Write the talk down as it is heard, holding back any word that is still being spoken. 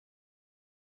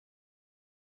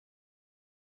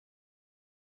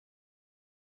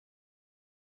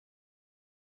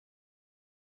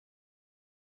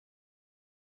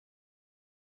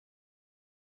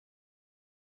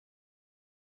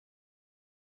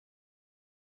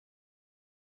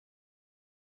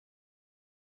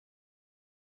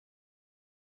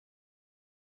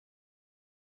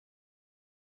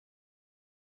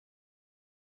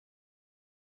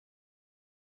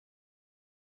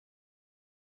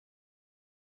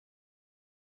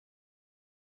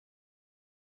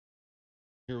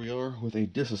Here we are with a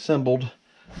disassembled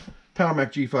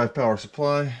Powermac G5 power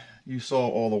supply. You saw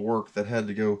all the work that had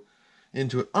to go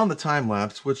into it on the time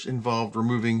lapse, which involved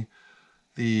removing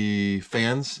the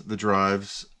fans, the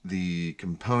drives, the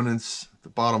components, the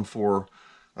bottom four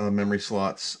memory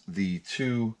slots, the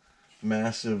two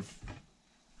massive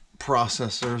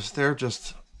processors. They're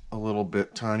just a little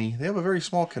bit tiny. They have a very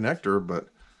small connector, but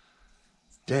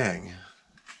dang,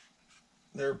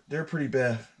 they're pretty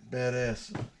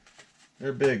badass.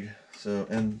 They're big. So,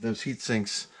 and those heat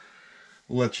sinks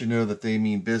let you know that they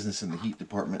mean business in the heat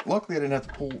department. Luckily, I didn't have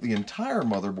to pull the entire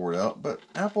motherboard out, but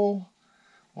Apple,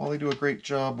 while they do a great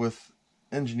job with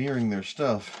engineering their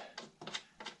stuff,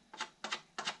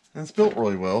 and it's built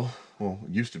really well, it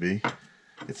used to be,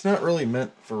 it's not really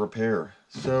meant for repair.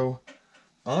 So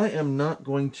I am not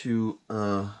going to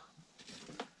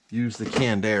use the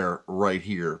canned air right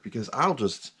here, because I'll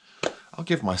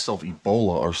give myself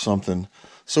Ebola or something.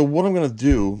 So what I'm going to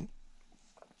do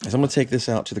is I'm going to take this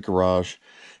out to the garage,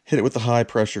 hit it with the high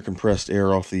pressure compressed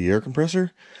air off the air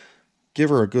compressor, give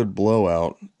her a good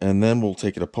blowout, and then we'll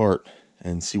take it apart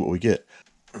and see what we get.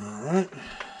 Alright.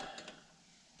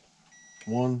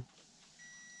 1,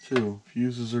 2.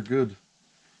 Fuses are good.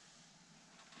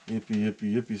 Yippee,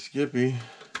 yippee, yippee, skippy.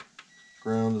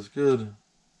 Ground is good.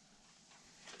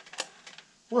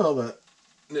 Well, that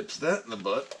nips that in the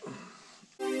butt.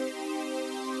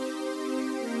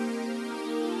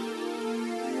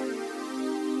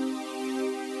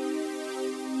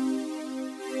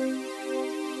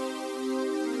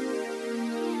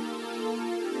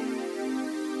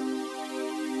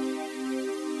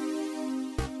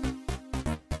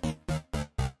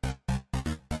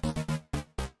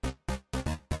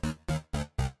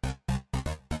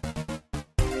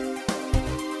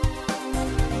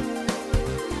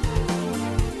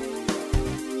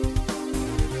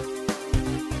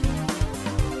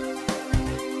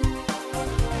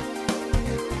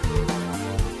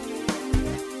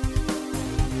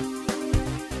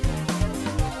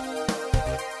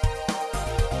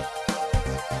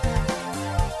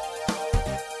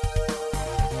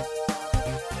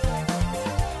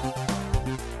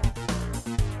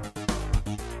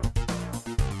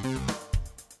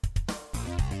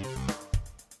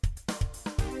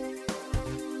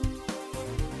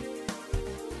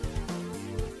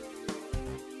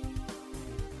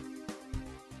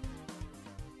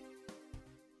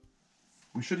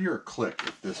 We should hear a click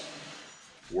if this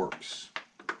works.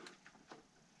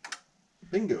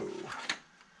 Bingo.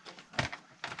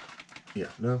 Yeah,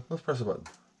 no, let's press a button.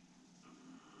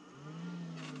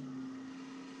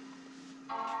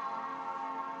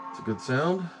 It's a good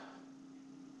sound.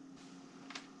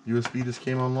 USB just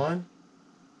came online.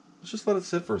 Let's just let it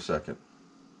sit for a second.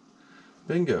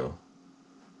 Bingo.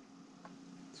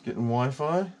 It's getting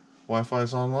Wi-Fi. Wi-Fi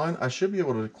is online. I should be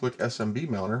able to click SMB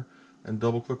mounter and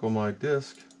double click on my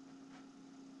disk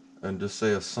and just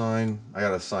say assign. I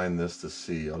gotta assign this to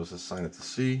C. I'll just assign it to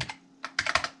C.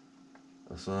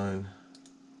 Assign.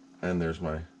 And there's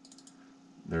my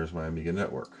Amiga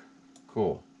network.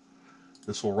 Cool.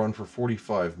 This will run for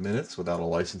 45 minutes without a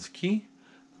license key.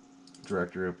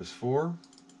 Directory Opus 4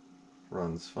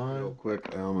 runs fine. Real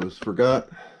quick, I almost forgot.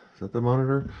 Is that the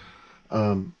monitor?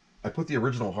 I put the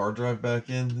original hard drive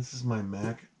back in. This is my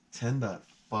Mac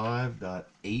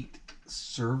 10.5.8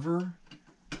 server,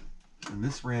 and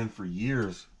this ran for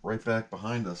years right back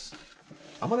behind us.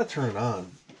 I'm gonna turn it on.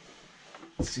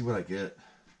 Let's see what I get,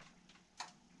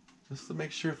 just to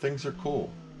make sure things are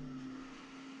cool.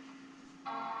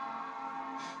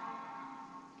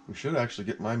 We should actually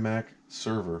get my Mac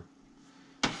server.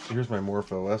 So here's my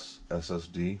MorphOS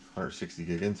SSD, 160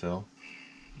 gig Intel.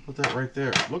 Put that right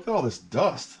there. Look at all this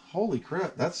dust. Holy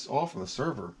crap, that's all from the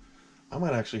server. I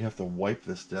might actually have to wipe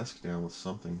this desk down with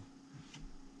something.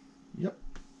 Yep.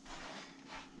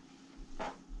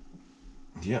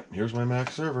 Yep, here's my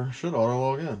Mac server. Should auto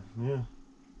log in. Yeah.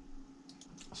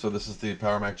 So this is the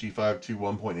Powermac G5 2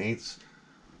 1.8s,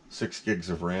 6 gigs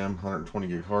of RAM, 120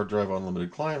 gig hard drive,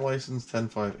 unlimited client license,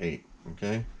 10.5.8.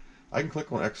 Okay. I can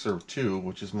click on Xserve 2,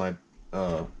 which is my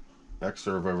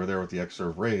Xserve over there with the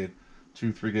Xserve RAID.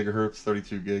 3 gigahertz,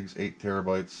 32 gigs, 8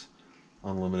 terabytes,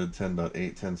 unlimited 10.8,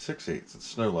 10.6.8. It's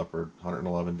Snow Leopard,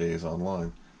 111 days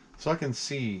online. So I can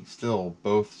see still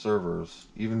both servers,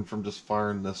 even from just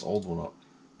firing this old one up.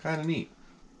 Kind of neat.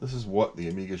 This is what the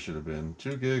Amiga should have been.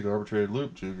 2 gig arbitrated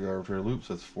loop, 2 gig arbitrated loop,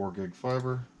 so that's 4 gig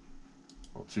fiber.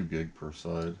 Well, 2 gig per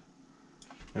side.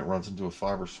 And it runs into a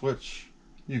fiber switch.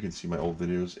 You can see my old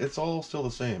videos. It's all still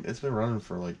the same. It's been running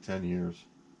for like 10 years.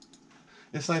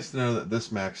 It's nice to know that this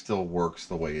Mac still works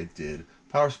the way it did.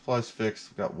 Power supply's fixed.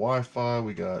 We got Wi-Fi.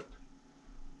 We got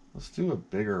Let's do a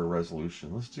bigger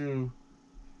resolution. Let's do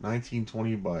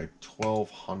 1920 by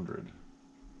 1200.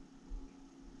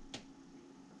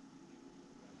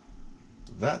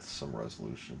 That's some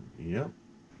resolution. Yep.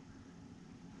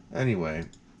 Anyway,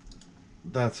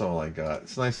 that's all I got.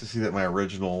 It's nice to see that my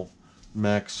original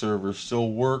Mac server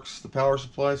still works. The power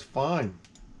supply is fine.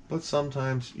 But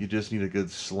sometimes you just need a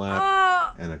good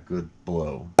slap and a good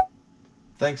blow.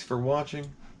 Thanks for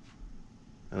watching,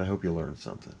 and I hope you learned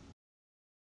something.